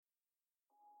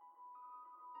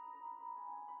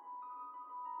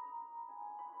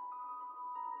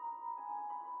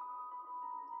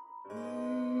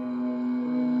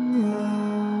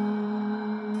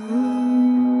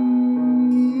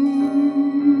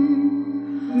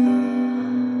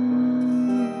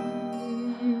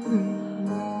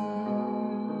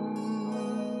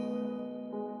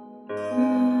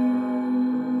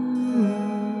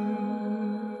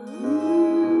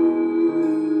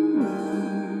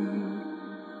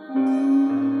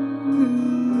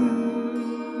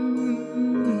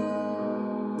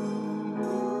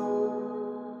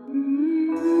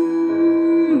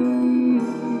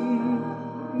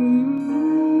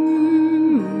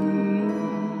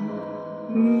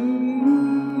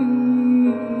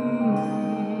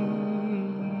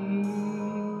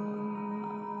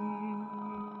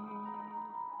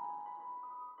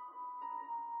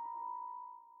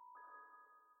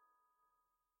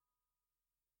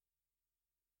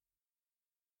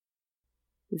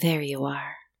There you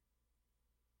are.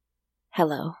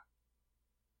 Hello.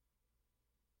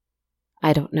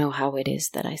 I don't know how it is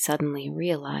that I suddenly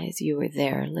realize you are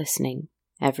there listening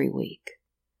every week.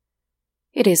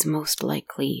 It is most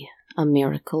likely a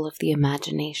miracle of the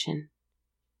imagination.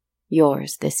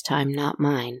 Yours this time, not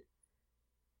mine.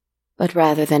 But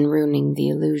rather than ruining the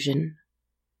illusion,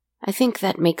 I think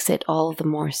that makes it all the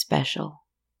more special.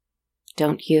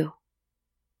 Don't you?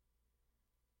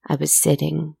 I was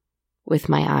sitting with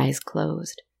my eyes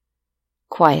closed,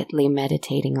 quietly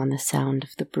meditating on the sound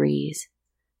of the breeze,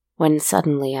 when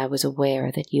suddenly I was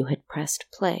aware that you had pressed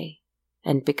play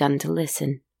and begun to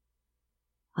listen.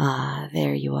 Ah,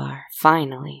 there you are,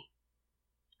 finally,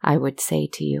 I would say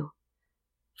to you,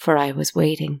 for I was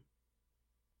waiting.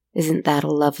 Isn't that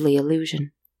a lovely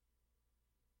illusion?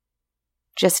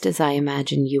 Just as I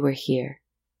imagine you were here,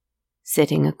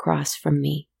 sitting across from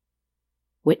me,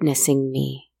 witnessing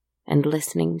me and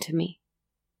listening to me.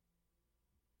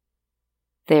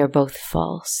 They are both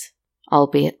false,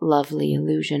 albeit lovely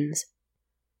illusions,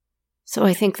 so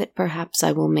I think that perhaps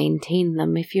I will maintain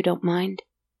them if you don't mind.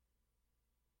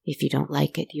 If you don't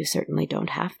like it, you certainly don't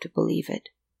have to believe it,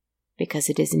 because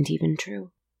it isn't even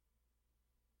true.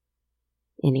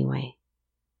 Anyway,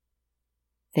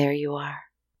 there you are.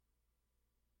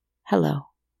 Hello.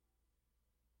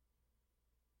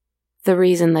 The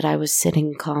reason that I was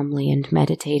sitting calmly and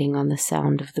meditating on the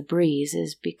sound of the breeze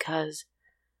is because,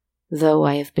 though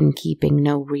I have been keeping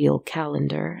no real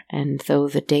calendar, and though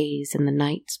the days and the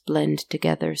nights blend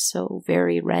together so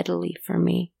very readily for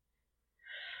me,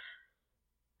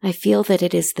 I feel that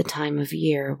it is the time of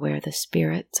year where the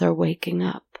spirits are waking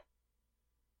up.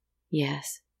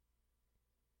 Yes.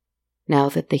 Now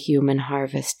that the human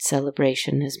harvest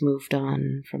celebration has moved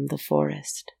on from the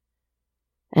forest,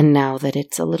 and now that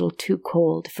it's a little too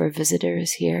cold for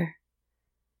visitors here,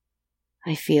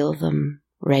 I feel them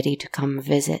ready to come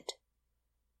visit,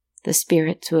 the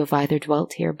spirits who have either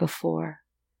dwelt here before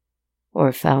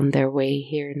or found their way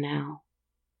here now.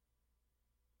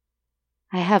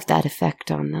 I have that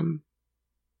effect on them.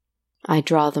 I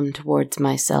draw them towards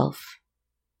myself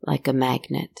like a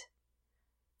magnet,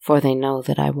 for they know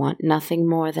that I want nothing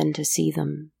more than to see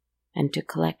them and to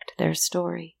collect their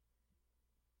story.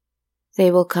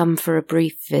 They will come for a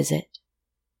brief visit,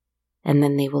 and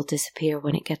then they will disappear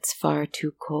when it gets far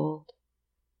too cold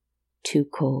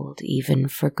even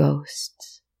for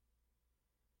ghosts.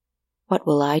 What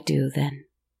will I do then?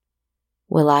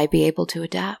 Will I be able to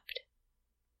adapt?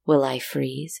 Will I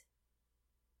freeze?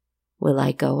 Will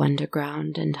I go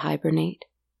underground and hibernate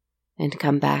and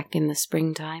come back in the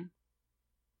springtime?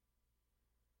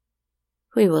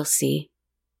 We will see.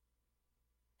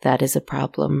 That is a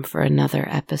problem for another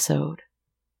episode.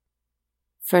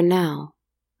 For now,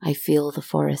 I feel the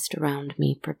forest around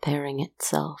me preparing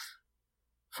itself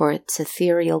for its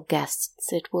ethereal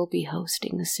guests it will be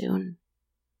hosting soon.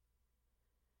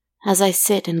 As I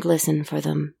sit and listen for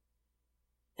them,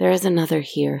 there is another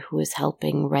here who is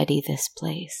helping ready this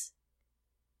place.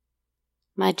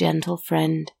 My gentle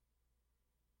friend,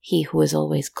 he who is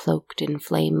always cloaked in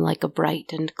flame like a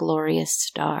bright and glorious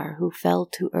star who fell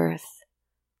to earth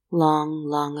long,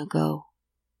 long ago.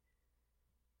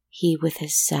 He with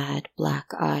his sad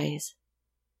black eyes.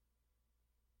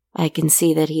 I can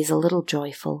see that he's a little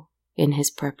joyful in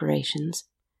his preparations,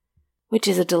 which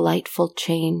is a delightful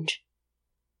change.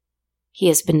 He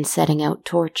has been setting out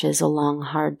torches along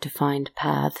hard-to-find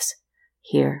paths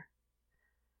here,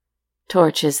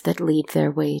 torches that lead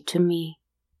their way to me.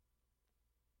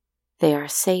 They are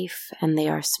safe and they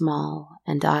are small,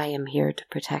 and I am here to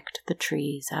protect the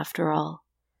trees after all.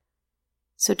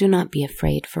 So do not be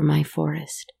afraid for my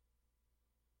forest.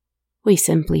 We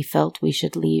simply felt we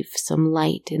should leave some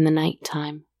light in the night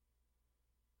time,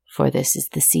 for this is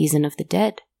the season of the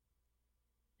dead,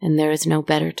 and there is no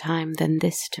better time than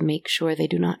this to make sure they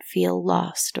do not feel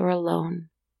lost or alone.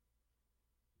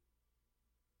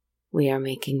 We are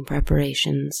making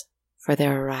preparations for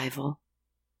their arrival.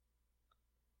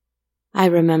 I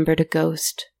remembered a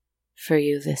ghost for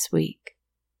you this week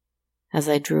as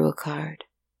I drew a card.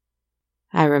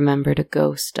 I remembered a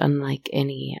ghost unlike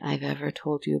any I've ever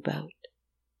told you about.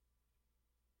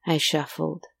 I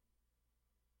shuffled.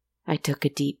 I took a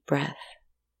deep breath,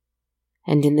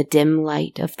 and in the dim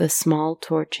light of the small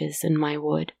torches in my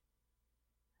wood,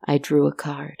 I drew a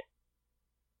card.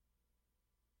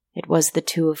 It was the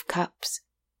Two of Cups,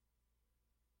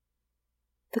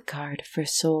 the card for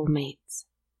soulmates,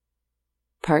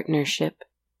 partnership,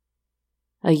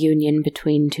 a union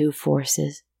between two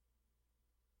forces,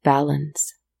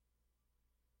 balance.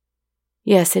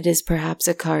 Yes, it is perhaps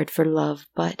a card for love,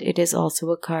 but it is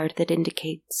also a card that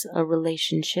indicates a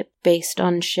relationship based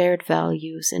on shared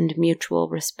values and mutual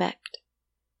respect.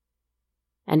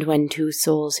 And when two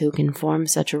souls who can form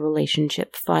such a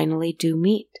relationship finally do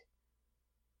meet,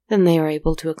 then they are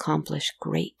able to accomplish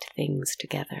great things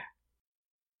together.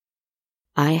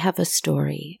 I have a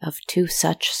story of two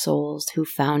such souls who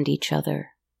found each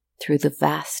other through the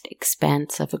vast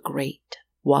expanse of a great,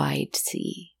 wide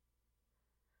sea.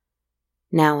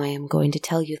 Now I am going to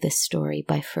tell you this story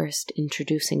by first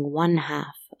introducing one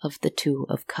half of the Two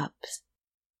of Cups.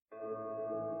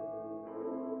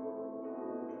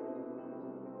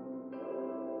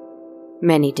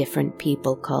 Many different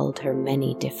people called her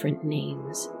many different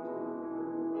names.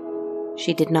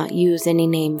 She did not use any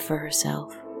name for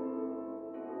herself.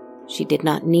 She did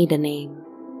not need a name,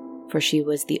 for she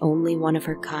was the only one of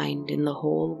her kind in the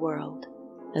whole world,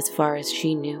 as far as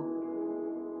she knew.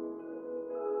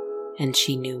 And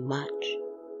she knew much.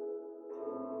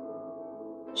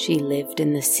 She lived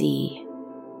in the sea,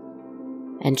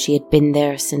 and she had been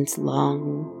there since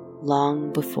long,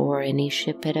 long before any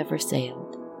ship had ever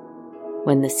sailed,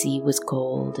 when the sea was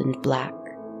cold and black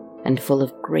and full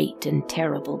of great and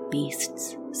terrible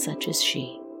beasts such as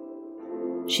she.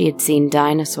 She had seen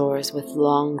dinosaurs with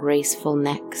long, graceful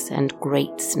necks and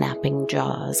great snapping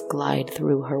jaws glide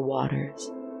through her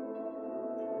waters.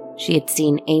 She had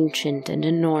seen ancient and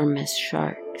enormous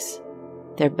sharks,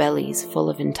 their bellies full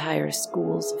of entire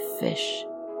schools of fish,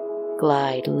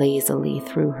 glide lazily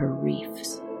through her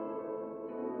reefs.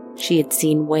 She had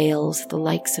seen whales the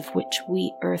likes of which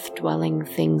we earth-dwelling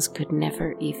things could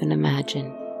never even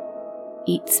imagine,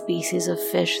 eat species of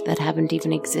fish that haven't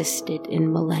even existed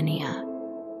in millennia.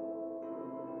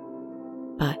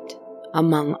 But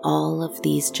among all of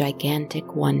these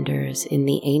gigantic wonders in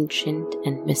the ancient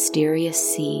and mysterious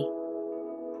sea,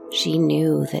 she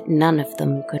knew that none of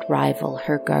them could rival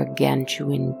her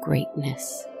gargantuan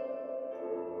greatness.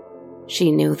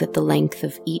 She knew that the length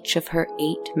of each of her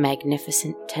 8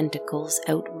 magnificent tentacles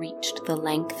outreached the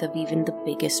length of even the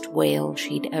biggest whale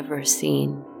she'd ever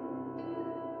seen.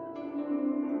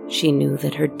 She knew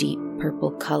that her deep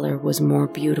purple color was more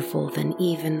beautiful than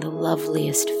even the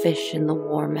loveliest fish in the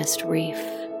warmest reef.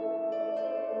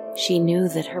 She knew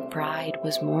that her pride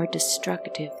was more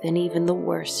destructive than even the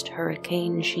worst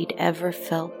hurricane she'd ever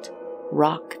felt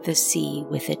rock the sea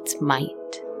with its might.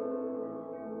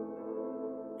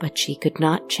 But she could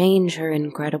not change her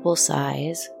incredible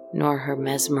size nor her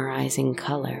mesmerizing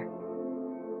color.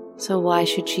 So why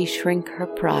should she shrink her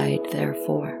pride,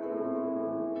 therefore?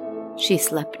 She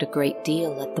slept a great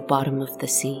deal at the bottom of the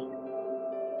sea.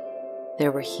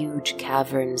 There were huge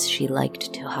caverns she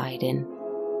liked to hide in.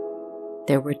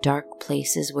 There were dark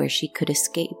places where she could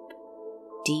escape,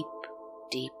 deep,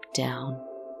 deep down.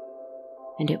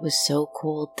 And it was so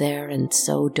cold there and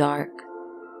so dark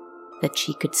that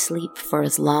she could sleep for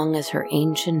as long as her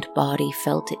ancient body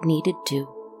felt it needed to.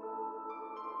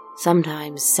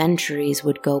 Sometimes centuries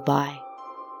would go by,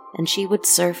 and she would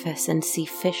surface and see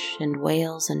fish and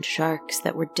whales and sharks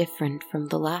that were different from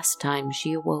the last time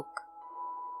she awoke.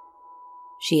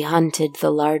 She hunted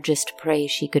the largest prey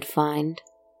she could find,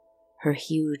 her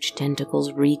huge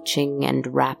tentacles reaching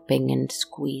and wrapping and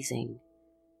squeezing,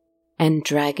 and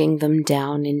dragging them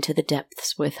down into the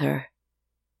depths with her.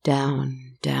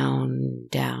 Down, down,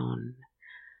 down.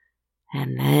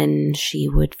 And then she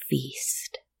would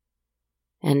feast.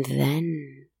 And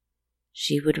then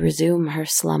she would resume her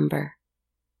slumber.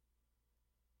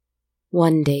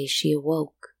 One day she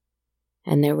awoke,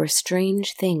 and there were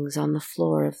strange things on the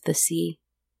floor of the sea.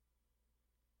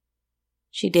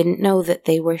 She didn't know that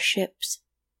they were ships.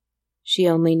 She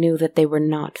only knew that they were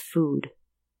not food.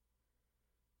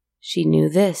 She knew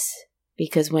this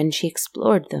because when she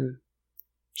explored them,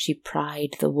 she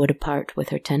pried the wood apart with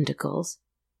her tentacles.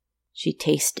 She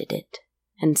tasted it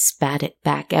and spat it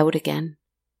back out again.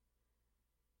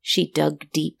 She dug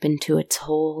deep into its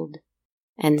hold,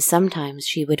 and sometimes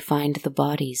she would find the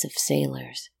bodies of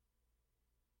sailors.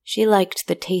 She liked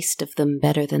the taste of them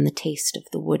better than the taste of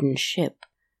the wooden ship,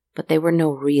 but they were no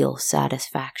real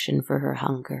satisfaction for her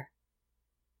hunger.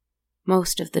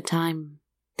 Most of the time,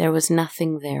 there was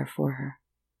nothing there for her.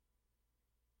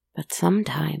 But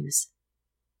sometimes,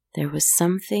 there was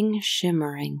something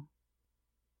shimmering,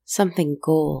 something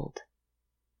gold,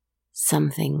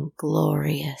 something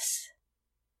glorious.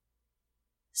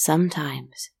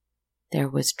 Sometimes there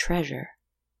was treasure,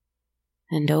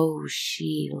 and oh,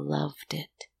 she loved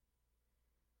it.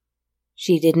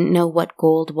 She didn't know what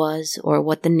gold was or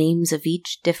what the names of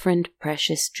each different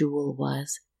precious jewel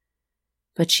was,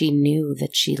 but she knew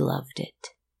that she loved it.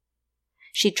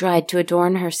 She tried to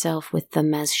adorn herself with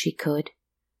them as she could.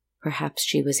 Perhaps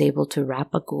she was able to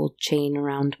wrap a gold chain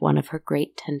around one of her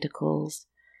great tentacles,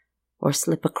 or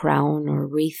slip a crown or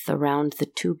wreath around the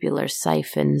tubular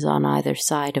siphons on either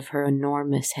side of her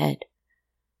enormous head.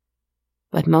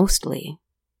 But mostly,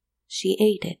 she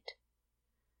ate it.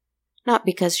 Not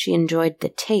because she enjoyed the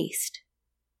taste,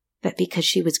 but because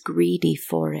she was greedy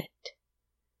for it.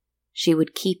 She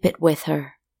would keep it with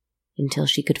her until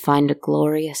she could find a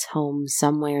glorious home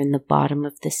somewhere in the bottom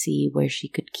of the sea where she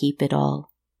could keep it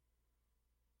all.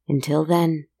 Until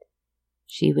then,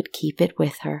 she would keep it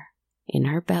with her in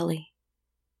her belly.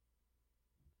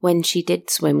 When she did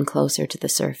swim closer to the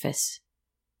surface,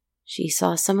 she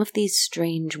saw some of these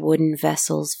strange wooden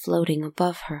vessels floating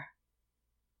above her.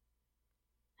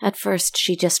 At first,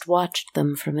 she just watched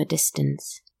them from a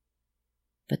distance.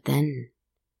 But then,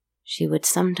 she would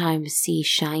sometimes see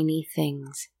shiny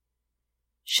things,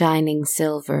 shining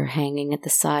silver hanging at the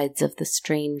sides of the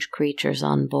strange creatures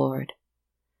on board.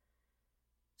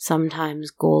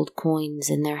 Sometimes gold coins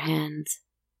in their hands.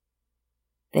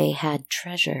 They had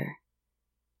treasure,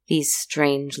 these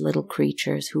strange little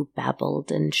creatures who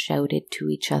babbled and shouted to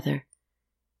each other,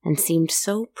 and seemed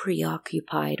so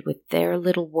preoccupied with their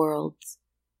little worlds,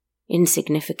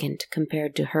 insignificant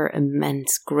compared to her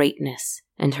immense greatness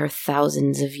and her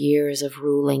thousands of years of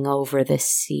ruling over this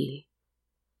sea.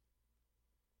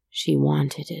 She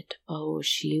wanted it, oh,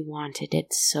 she wanted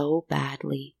it so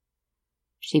badly.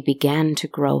 She began to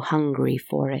grow hungry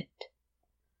for it.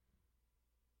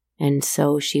 And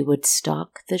so she would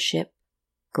stalk the ship,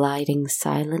 gliding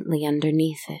silently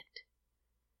underneath it,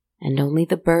 and only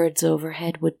the birds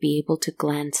overhead would be able to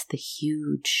glance the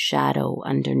huge shadow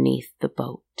underneath the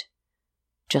boat,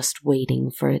 just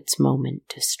waiting for its moment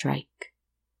to strike.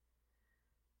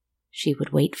 She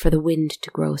would wait for the wind to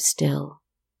grow still.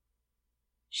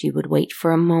 She would wait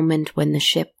for a moment when the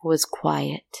ship was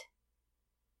quiet,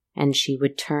 and she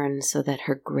would turn so that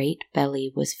her great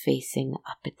belly was facing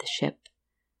up at the ship,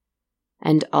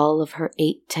 and all of her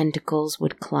 8 tentacles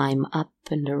would climb up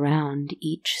and around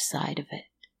each side of it.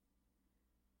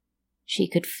 She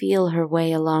could feel her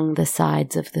way along the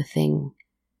sides of the thing,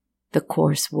 the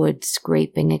coarse wood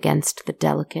scraping against the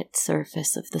delicate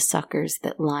surface of the suckers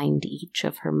that lined each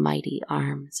of her mighty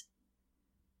arms.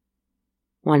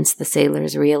 Once the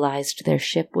sailors realized their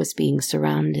ship was being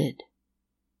surrounded,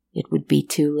 it would be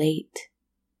too late.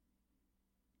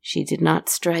 She did not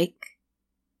strike.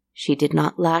 She did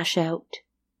not lash out.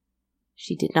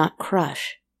 She did not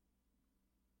crush.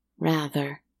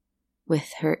 Rather,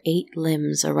 with her 8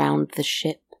 limbs around the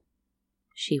ship,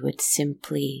 she would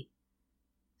simply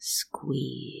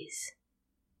squeeze,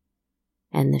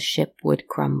 and the ship would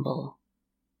crumble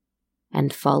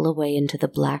and fall away into the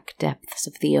black depths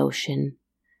of the ocean,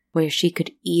 where she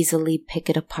could easily pick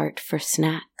it apart for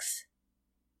snacks,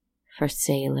 for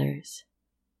sailors,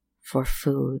 for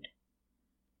food,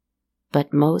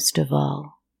 but most of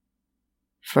all,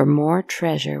 for more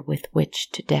treasure with which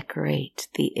to decorate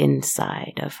the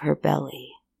inside of her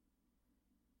belly.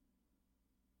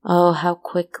 Oh, how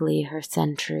quickly her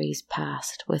centuries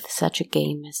passed with such a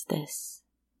game as this.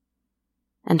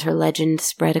 And her legend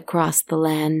spread across the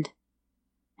land,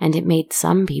 and it made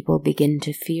some people begin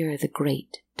to fear the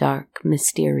great, dark,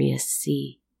 mysterious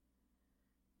sea.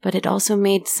 But it also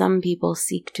made some people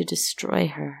seek to destroy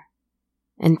her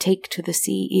and take to the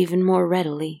sea even more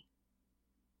readily.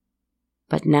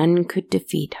 But none could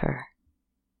defeat her.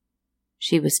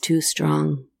 She was too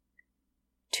strong,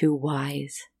 too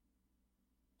wise,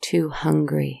 too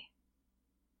hungry.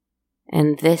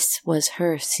 And this was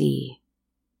her sea.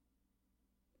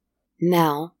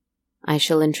 Now, I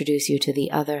shall introduce you to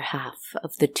the other half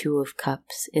of the 2 of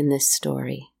Cups in this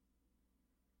story.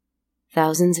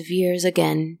 Thousands of years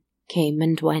again came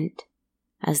and went,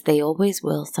 as they always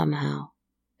will somehow,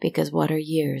 because what are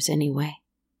years anyway?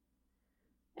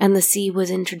 And the sea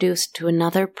was introduced to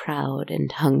another proud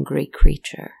and hungry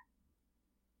creature.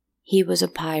 He was a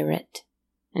pirate,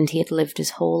 and he had lived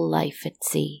his whole life at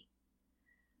sea.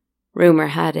 Rumor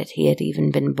had it he had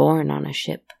even been born on a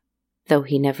ship, though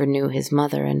he never knew his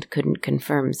mother and couldn't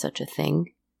confirm such a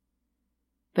thing.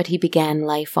 But he began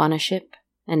life on a ship,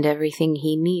 and everything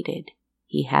he needed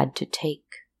he had to take.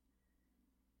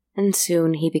 And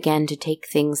soon he began to take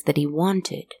things that he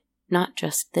wanted, not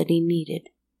just that he needed.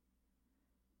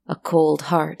 A cold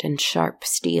heart and sharp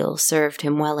steel served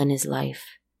him well in his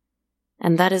life,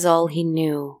 and that is all he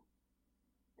knew,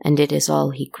 and it is all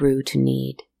he grew to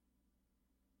need.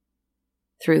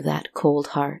 Through that cold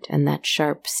heart and that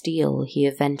sharp steel he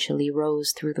eventually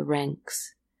rose through the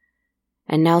ranks,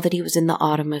 and now that he was in the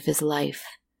autumn of his life,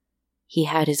 he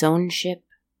had his own ship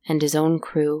and his own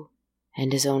crew,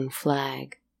 and his own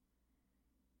flag.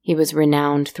 He was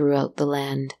renowned throughout the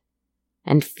land,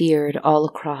 and feared all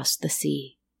across the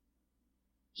sea.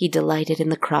 He delighted in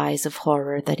the cries of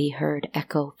horror that he heard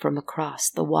echo from across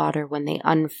the water when they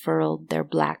unfurled their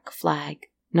black flag,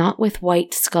 not with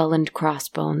white skull and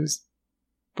crossbones,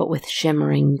 but with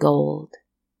shimmering gold.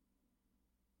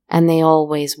 And they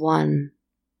always won.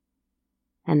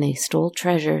 And they stole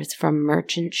treasures from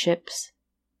merchant ships,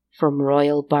 from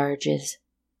royal barges.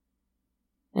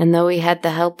 And though he had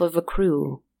the help of a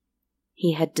crew,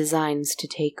 he had designs to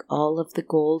take all of the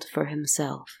gold for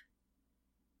himself.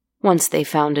 Once they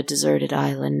found a deserted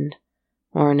island,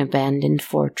 or an abandoned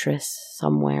fortress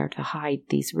somewhere to hide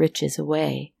these riches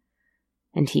away,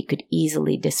 and he could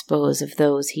easily dispose of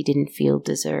those he didn't feel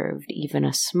deserved even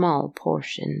a small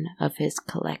portion of his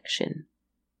collection.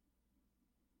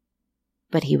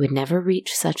 But he would never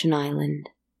reach such an island,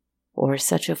 or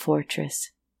such a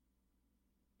fortress,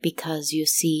 because, you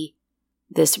see,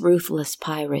 this ruthless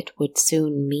pirate would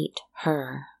soon meet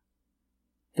her,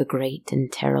 the great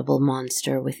and terrible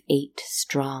monster with 8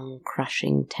 strong,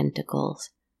 crushing tentacles,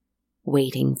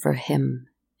 waiting for him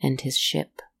and his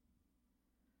ship.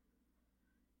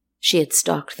 She had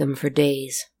stalked them for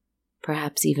days,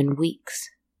 perhaps even weeks,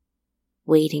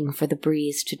 waiting for the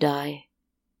breeze to die,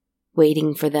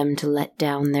 waiting for them to let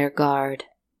down their guard.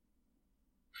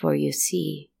 For you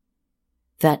see,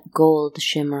 that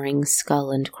gold-shimmering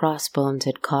skull and crossbones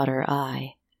had caught her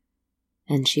eye,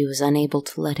 and she was unable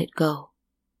to let it go.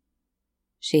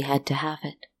 She had to have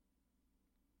it.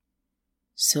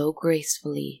 So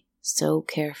gracefully, so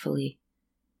carefully,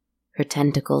 her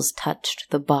tentacles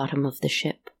touched the bottom of the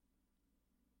ship.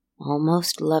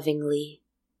 Almost lovingly,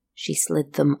 she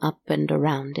slid them up and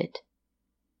around it,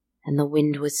 and the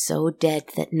wind was so dead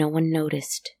that no one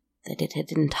noticed that it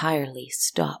had entirely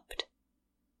stopped.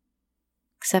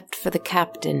 Except for the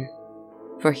captain,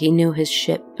 for he knew his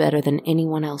ship better than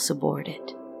anyone else aboard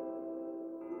it.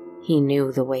 He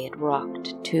knew the way it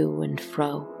rocked to and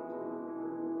fro,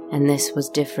 and this was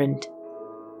different.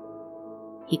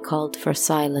 He called for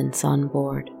silence on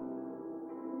board.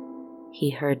 He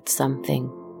heard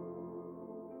something.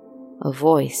 A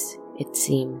voice, it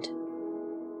seemed.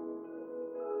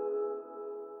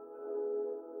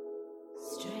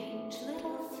 Strange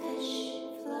little fish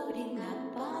floating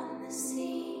up on the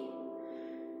sea.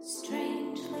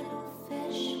 Strange little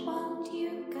fish, won't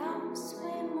you come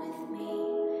swim with me?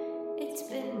 It's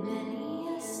been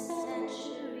many a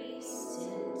century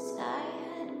since I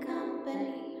had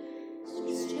company.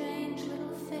 Strange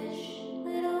little fish,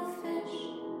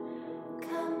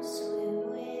 come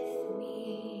swim with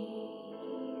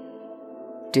me.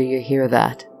 "Do you hear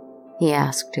that?" he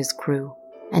asked his crew,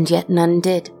 and yet none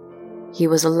did. He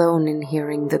was alone in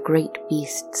hearing the great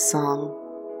beast's song.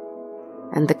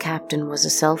 And the captain was a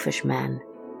selfish man.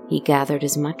 He gathered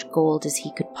as much gold as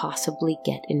he could possibly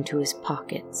get into his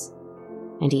pockets,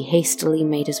 and he hastily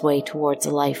made his way towards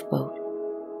a lifeboat.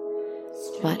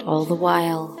 But all the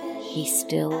while, he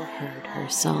still heard her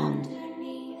song.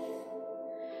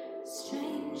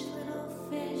 Strange little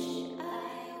fish,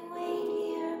 I wait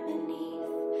here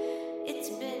beneath. It's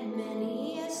been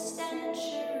many a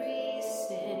century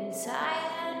since I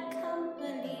had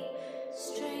company.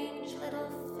 Strange little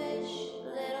fish,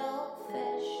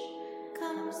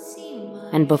 come see my.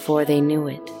 And before they knew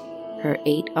it, her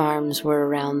 8 arms were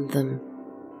around them,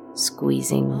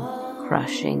 squeezing,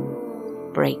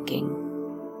 crushing, breaking.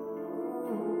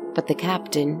 But the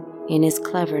captain, in his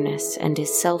cleverness and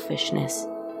his selfishness,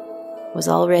 was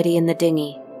already in the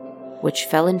dinghy, which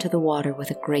fell into the water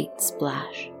with a great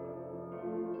splash.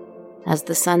 As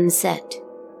the sun set,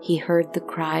 he heard the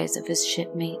cries of his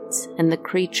shipmates and the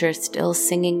creature still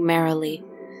singing merrily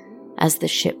as the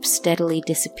ship steadily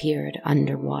disappeared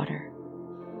underwater.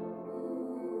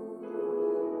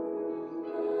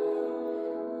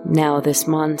 Now this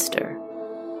monster.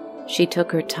 She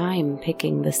took her time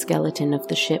picking the skeleton of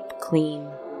the ship clean.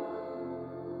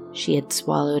 She had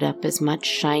swallowed up as much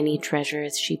shiny treasure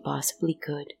as she possibly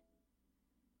could.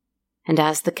 And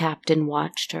as the captain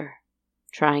watched her,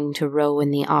 trying to row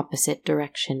in the opposite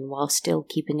direction while still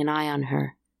keeping an eye on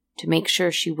her to make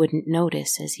sure she wouldn't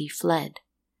notice as he fled,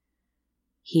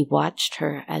 he watched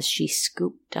her as she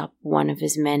scooped up one of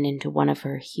his men into one of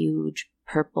her huge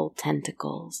purple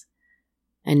tentacles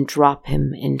and drop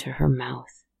him into her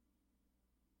mouth.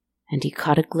 And he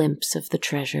caught a glimpse of the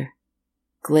treasure,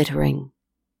 glittering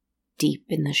deep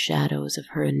in the shadows of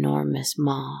her enormous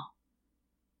maw.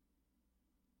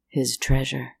 His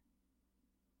treasure.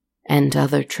 And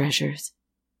other treasures.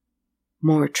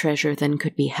 More treasure than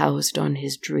could be housed on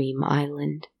his dream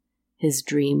island, his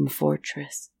dream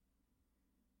fortress.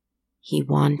 He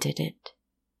wanted it.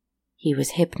 He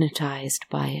was hypnotized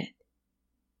by it.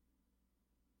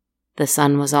 The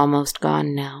sun was almost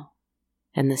gone now,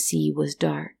 and the sea was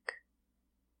dark.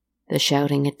 The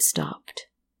shouting had stopped,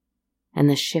 and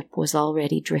the ship was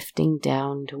already drifting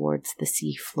down towards the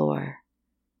sea floor,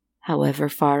 however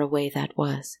far away that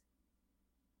was.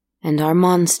 And our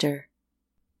monster,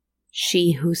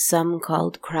 she who some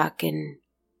called Kraken,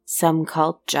 some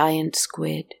called giant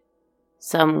squid,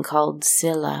 some called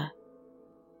Scylla,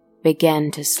 began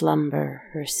to slumber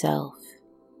herself.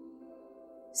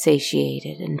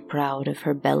 Satiated and proud of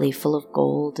her belly full of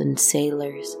gold and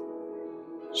sailors,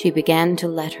 she began to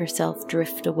let herself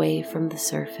drift away from the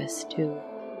surface too,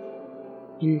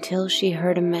 until she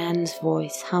heard a man's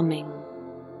voice humming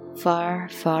far,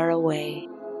 far away.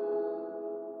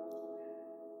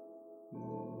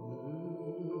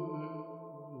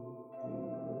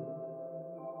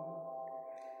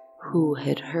 Who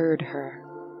had heard her?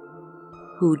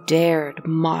 Who dared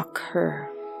mock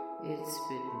her? It's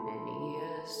been many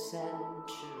a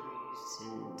century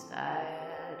since I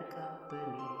had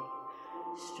company,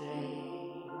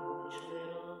 strange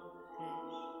little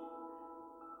fish.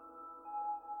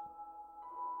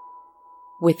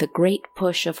 With a great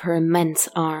push of her immense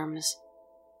arms,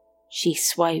 she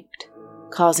swiped,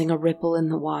 causing a ripple in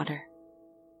the water.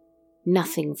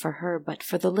 Nothing for her, but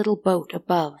for the little boat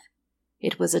above,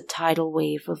 it was a tidal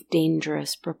wave of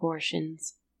dangerous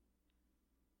proportions.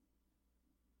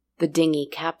 The dinghy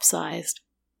capsized,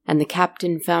 and the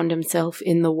captain found himself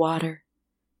in the water,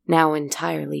 now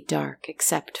entirely dark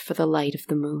except for the light of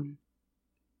the moon.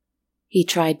 He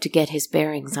tried to get his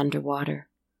bearings underwater,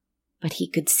 but he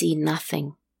could see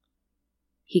nothing.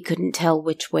 He couldn't tell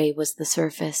which way was the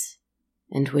surface,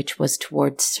 and which was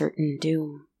towards certain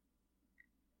doom.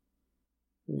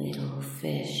 Little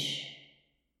fish,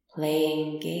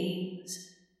 playing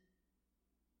games.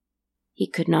 He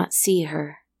could not see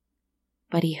her,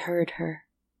 but he heard her,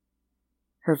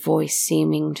 her voice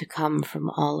seeming to come from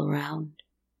all around.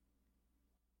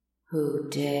 Who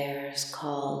dares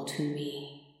call to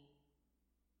me?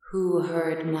 Who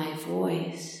heard my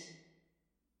voice?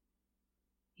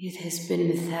 It has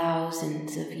been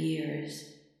thousands of years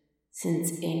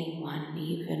since anyone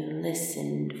even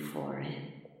listened for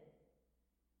it.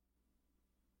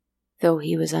 Though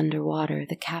he was underwater,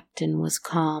 the captain was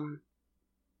calm,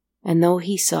 and though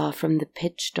he saw from the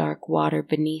pitch-dark water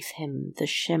beneath him the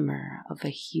shimmer of a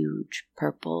huge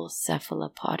purple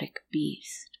cephalopodic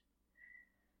beast,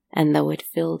 and though it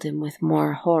filled him with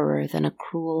more horror than a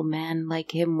cruel man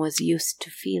like him was used to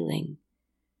feeling,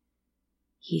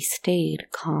 he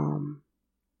stayed calm.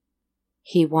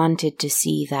 He wanted to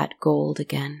see that gold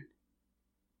again.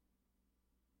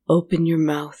 "Open your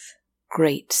mouth,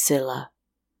 great Scylla,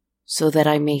 so that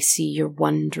I may see your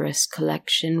wondrous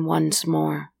collection once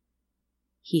more,"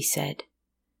 he said,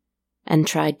 and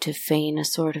tried to feign a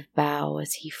sort of bow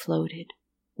as he floated,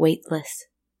 weightless.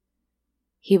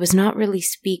 He was not really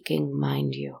speaking,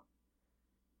 mind you,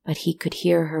 but he could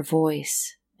hear her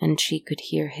voice, and she could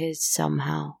hear his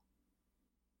somehow.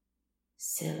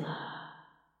 "Scylla,"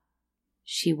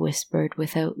 she whispered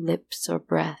without lips or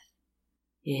breath.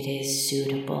 "It is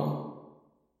suitable.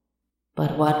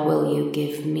 But what will you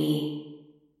give me?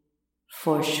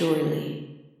 For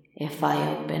surely, if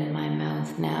I open my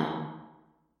mouth now,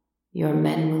 your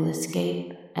men will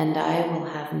escape and I will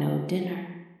have no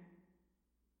dinner.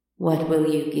 What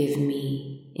will you give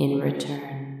me in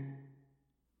return?"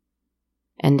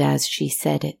 And as she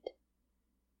said it,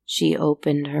 she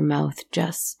opened her mouth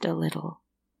just a little,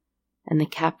 and the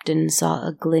captain saw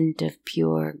a glint of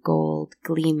pure gold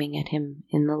gleaming at him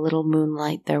in the little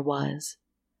moonlight there was.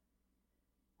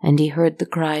 And he heard the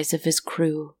cries of his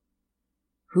crew,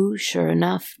 who, sure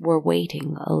enough, were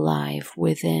waiting alive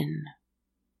within.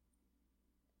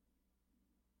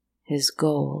 His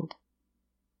gold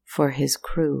for his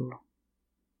crew.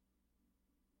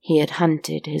 He had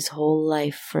hunted his whole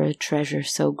life for a treasure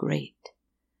so great.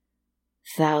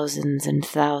 Thousands and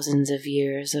thousands of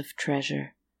years of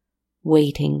treasure,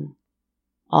 waiting,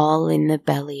 all in the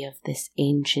belly of this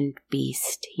ancient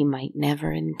beast he might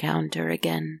never encounter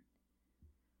again.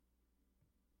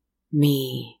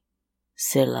 "Me,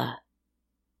 Scylla,"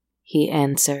 he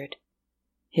answered,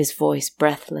 his voice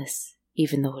breathless,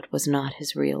 even though it was not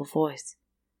his real voice.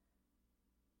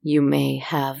 "You may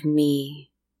have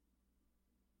me."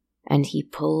 And he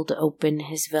pulled open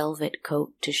his velvet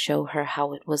coat to show her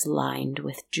how it was lined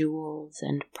with jewels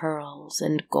and pearls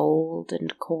and gold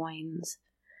and coins.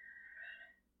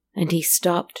 And he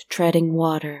stopped treading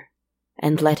water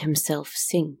and let himself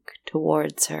sink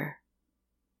towards her.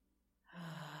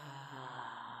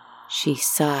 She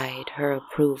sighed her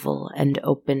approval and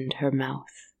opened her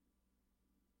mouth.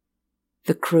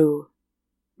 The crew,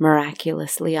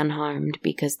 miraculously unharmed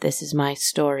because this is my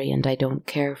story and I don't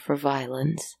care for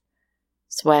violence,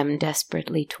 swam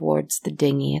desperately towards the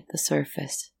dinghy at the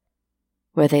surface,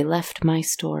 where they left my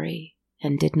story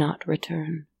and did not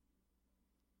return.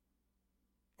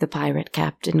 The pirate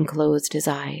captain closed his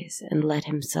eyes and let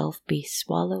himself be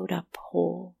swallowed up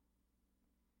whole.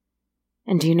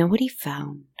 And do you know what he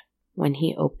found when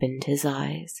he opened his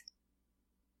eyes?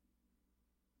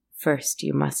 First,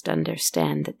 you must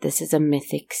understand that this is a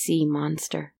mythic sea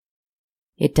monster.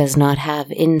 It does not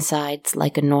have insides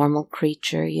like a normal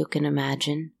creature you can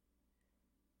imagine.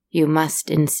 You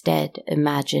must instead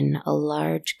imagine a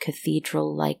large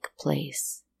cathedral-like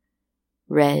place,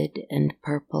 red and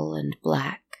purple and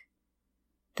black,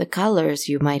 the colors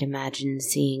you might imagine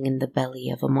seeing in the belly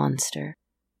of a monster,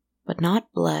 but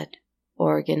not blood,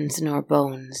 organs, nor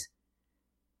bones,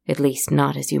 at least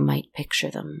not as you might picture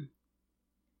them.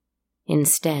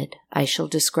 Instead, I shall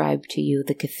describe to you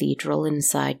the cathedral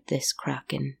inside this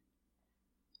kraken.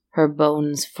 Her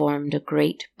bones formed a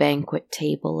great banquet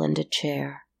table and a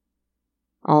chair,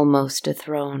 almost a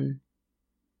throne,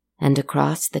 and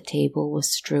across the table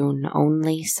was strewn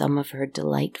only some of her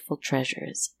delightful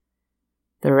treasures.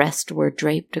 The rest were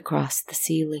draped across the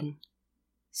ceiling,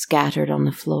 scattered on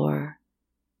the floor,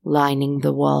 lining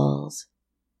the walls.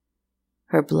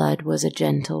 Her blood was a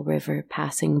gentle river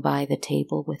passing by the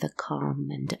table with a calm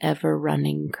and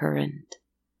ever-running current.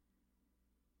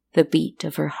 The beat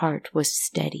of her heart was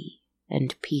steady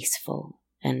and peaceful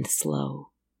and slow,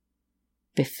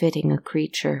 befitting a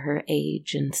creature her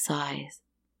age and size.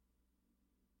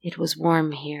 It was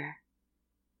warm here,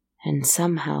 and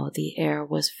somehow the air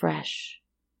was fresh.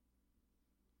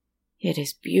 "It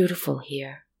is beautiful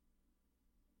here,"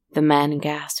 the man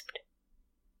gasped.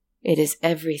 "It is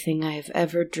everything I have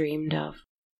ever dreamed of."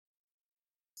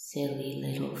 "Silly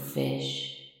little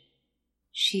fish,"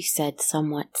 she said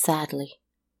somewhat sadly.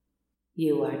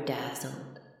 "You are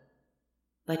dazzled,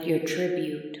 but your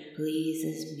tribute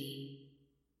pleases me."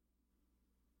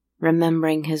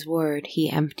 Remembering his word,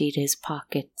 he emptied his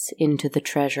pockets into the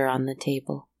treasure on the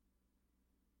table.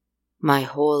 "My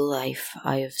whole life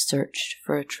I have searched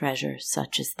for a treasure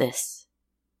such as this."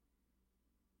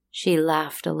 She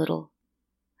laughed a little,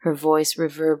 her voice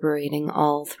reverberating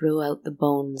all throughout the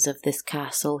bones of this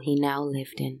castle he now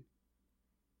lived in.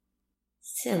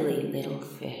 "Silly little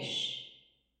fish,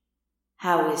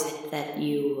 how is it that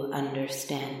you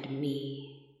understand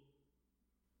me?"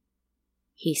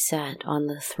 He sat on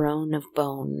the throne of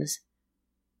bones,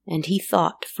 and he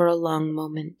thought for a long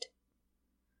moment.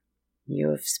 "You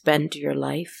have spent your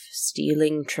life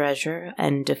stealing treasure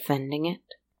and defending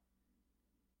it?"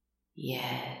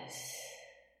 "Yes."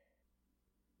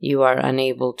 "You are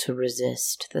unable to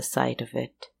resist the sight of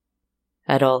it.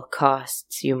 At all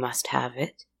costs you must have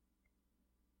it?"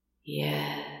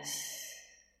 "Yes."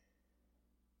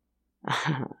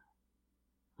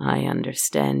 "I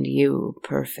understand you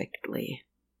perfectly,"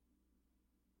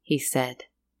 he said,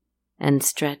 and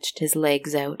stretched his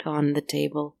legs out on the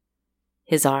table,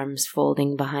 his arms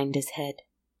folding behind his head.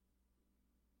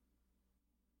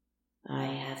 "I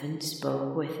haven't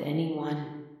spoke with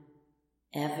anyone,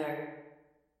 ever.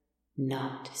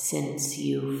 Not since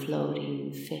you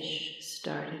floating fish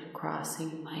started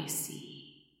crossing my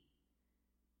sea.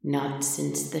 Not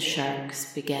since the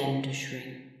sharks began to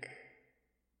shrink.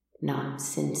 Not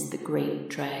since the great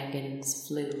dragons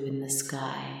flew in the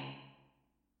sky.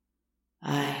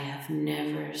 I have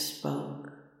never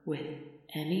spoke with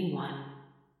anyone."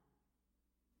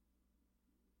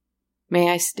 "May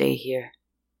I stay here?"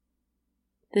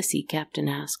 the sea captain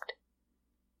asked.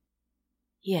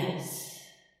 "Yes,"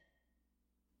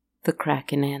 the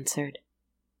kraken answered.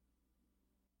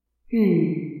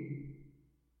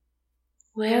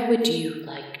 Where would you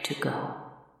like to go?"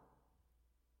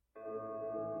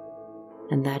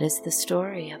 And that is the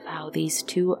story of how these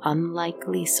two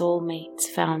unlikely soulmates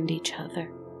found each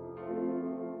other.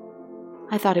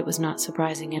 I thought it was not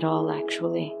surprising at all,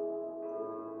 actually.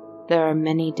 There are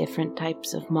many different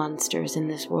types of monsters in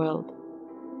this world,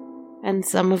 and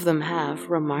some of them have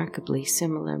remarkably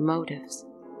similar motives.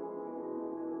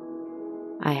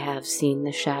 I have seen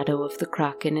the shadow of the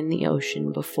kraken in the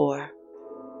ocean before.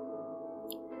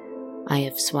 I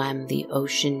have swam the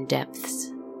ocean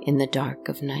depths in the dark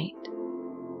of night,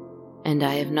 and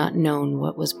I have not known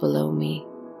what was below me.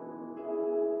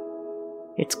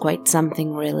 It's quite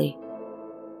something, really.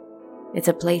 It's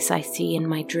a place I see in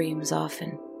my dreams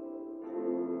often.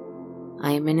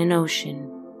 I am in an ocean,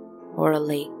 or a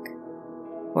lake,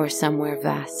 or somewhere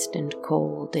vast and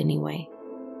cold anyway.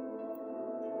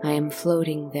 I am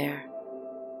floating there,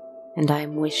 and I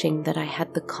am wishing that I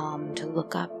had the calm to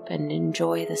look up and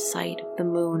enjoy the sight of the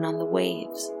moon on the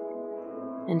waves,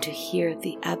 and to hear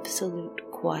the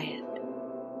absolute quiet.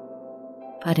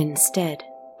 But instead,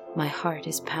 my heart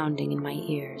is pounding in my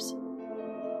ears,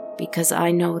 because I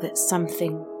know that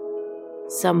someone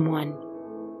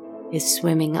is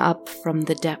swimming up from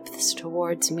the depths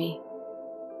towards me.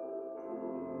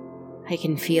 I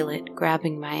can feel it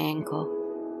grabbing my ankle.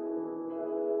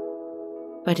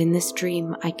 But in this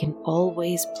dream, I can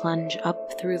always plunge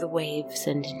up through the waves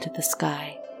and into the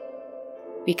sky,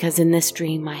 because in this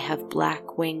dream I have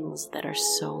black wings that are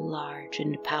so large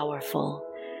and powerful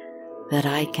that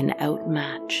I can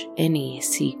outmatch any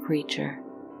sea creature.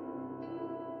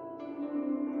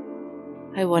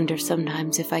 I wonder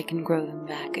sometimes if I can grow them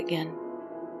back again.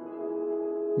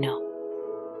 No,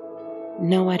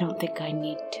 I don't think I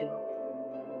need to.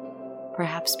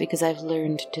 Perhaps because I've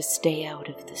learned to stay out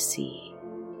of the sea.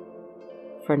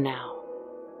 For now.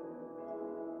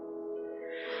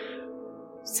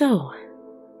 So,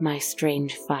 my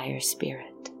strange fire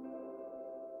spirit.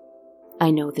 I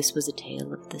know this was a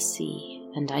tale of the sea,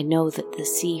 and I know that the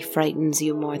sea frightens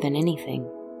you more than anything.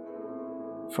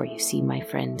 For you see, my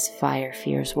friends, fire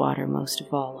fears water most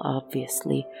of all,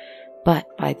 obviously.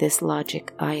 But by this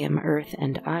logic, I am earth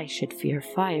and I should fear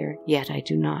fire, yet I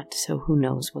do not, so who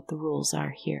knows what the rules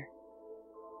are here.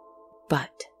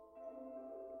 But,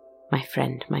 my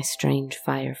friend, my strange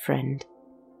fire friend,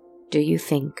 do you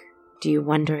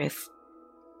wonder if,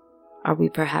 are we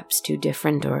perhaps too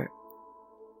different, or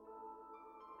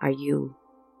are you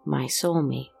my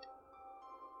soulmate?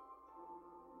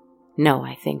 No,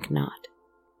 I think not.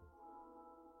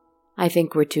 I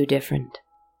think we're too different.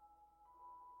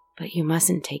 But you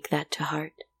mustn't take that to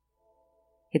heart.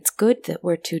 It's good that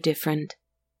we're too different.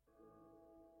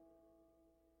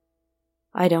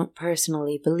 I don't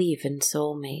personally believe in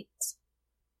soulmates.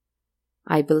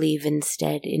 I believe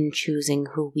instead in choosing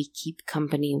who we keep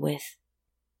company with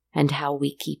and how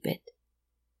we keep it.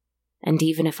 And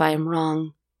even if I am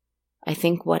wrong, I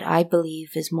think what I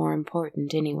believe is more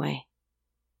important anyway.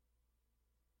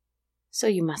 So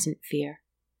you mustn't fear.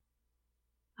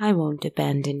 I won't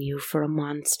abandon you for a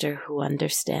monster who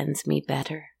understands me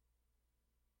better.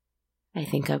 I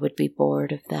think I would be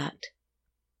bored of that.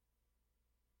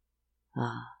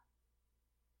 Ah,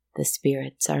 the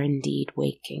spirits are indeed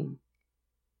waking.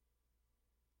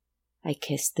 I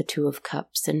kiss the Two of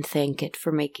Cups and thank it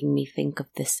for making me think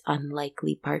of this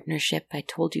unlikely partnership I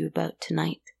told you about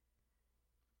tonight.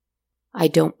 I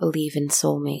don't believe in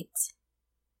soulmates,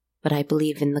 but I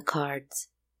believe in the cards.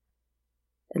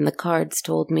 And the cards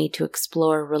told me to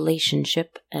explore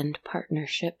relationship and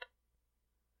partnership.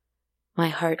 My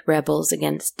heart rebels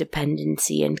against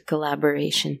dependency and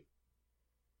collaboration.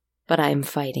 But I am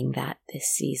fighting that this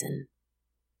season.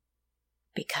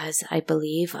 Because I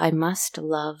believe I must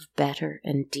love better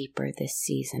and deeper this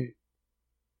season.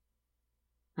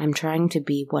 I'm trying to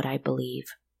be what I believe.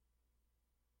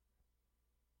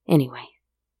 Anyway,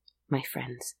 my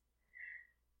friends,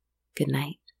 good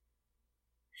night.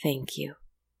 Thank you.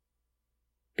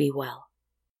 Be well.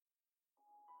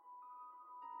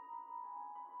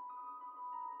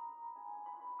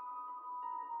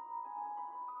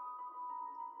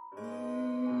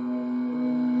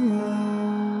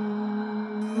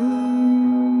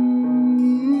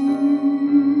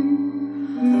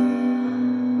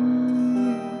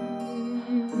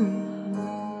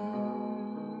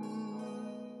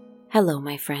 Hello,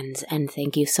 my friends, and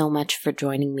thank you so much for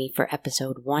joining me for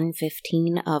episode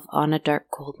 115 of On a Dark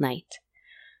Cold Night.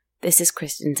 This is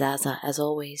Kristen Zaza, as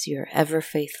always, your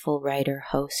ever-faithful writer,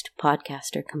 host,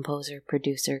 podcaster, composer,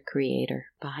 producer, creator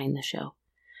behind the show.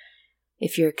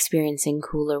 If you're experiencing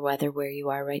cooler weather where you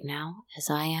are right now,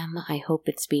 as I am, I hope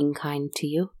it's being kind to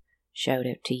you. Shout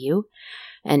out to you.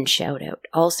 And shout out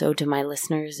also to my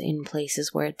listeners in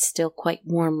places where it's still quite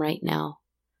warm right now.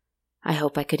 I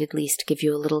hope I could at least give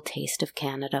you a little taste of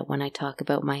Canada when I talk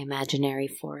about my imaginary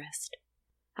forest.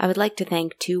 I would like to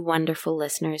thank 2 wonderful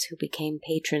listeners who became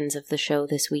patrons of the show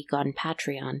this week on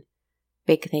Patreon.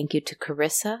 Big thank you to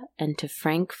Carissa and to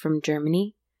Frank from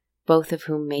Germany, both of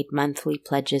whom made monthly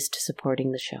pledges to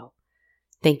supporting the show.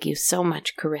 Thank you so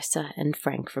much, Carissa and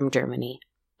Frank from Germany.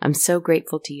 I'm so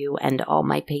grateful to you and all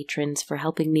my patrons for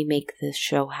helping me make this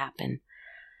show happen.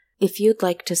 If you'd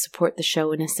like to support the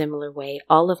show in a similar way,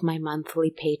 all of my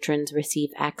monthly patrons receive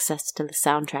access to the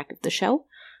soundtrack of the show,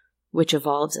 which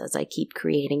evolves as I keep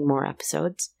creating more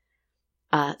episodes.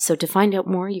 So to find out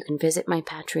more, you can visit my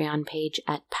Patreon page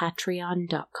at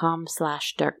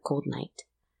patreon.com/darkcoldnight.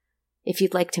 If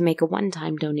you'd like to make a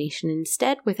one-time donation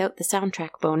instead without the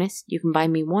soundtrack bonus, you can buy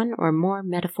me one or more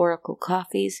metaphorical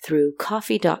coffees through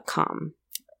ko-fi.com.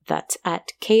 That's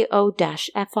at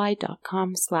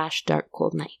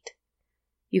ko-fi.com/darkcoldnight.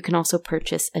 You can also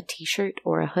purchase a t-shirt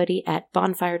or a hoodie at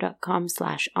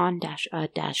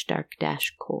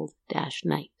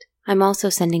bonfire.com/on-a-dark-cold-night. I'm also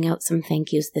sending out some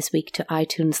thank yous this week to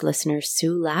iTunes listeners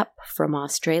Sue Lapp from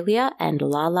Australia and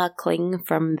Lala Kling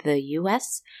from the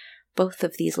US. Both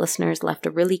of these listeners left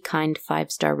a really kind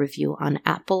 5-star review on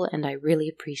Apple, and I really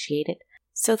appreciate it.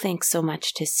 So thanks so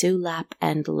much to Sue Lapp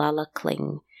and Lala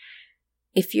Kling.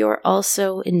 If you're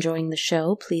also enjoying the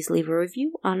show, please leave a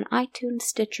review on iTunes,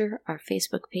 Stitcher, our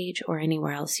Facebook page, or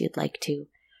anywhere else you'd like to.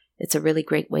 It's a really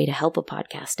great way to help a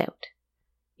podcast out.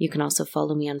 You can also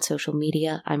follow me on social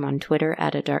media. I'm on Twitter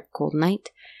at A Dark Cold Night,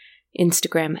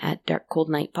 Instagram at Dark Cold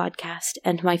Night Podcast,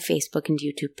 and my Facebook and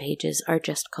YouTube pages are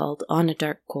just called On a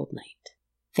Dark Cold Night.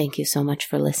 Thank you so much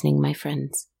for listening, my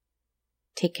friends.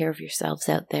 Take care of yourselves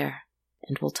out there,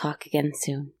 and we'll talk again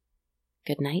soon.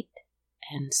 Good night,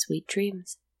 and sweet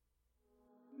dreams.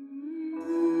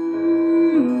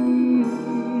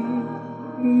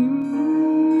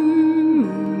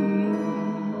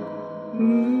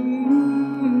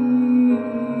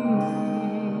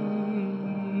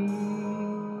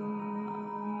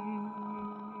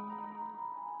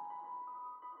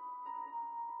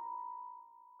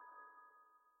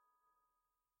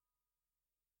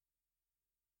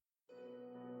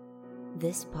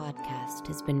 This podcast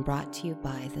has been brought to you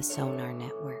by the Sonar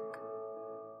Network.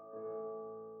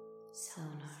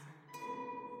 Sonar.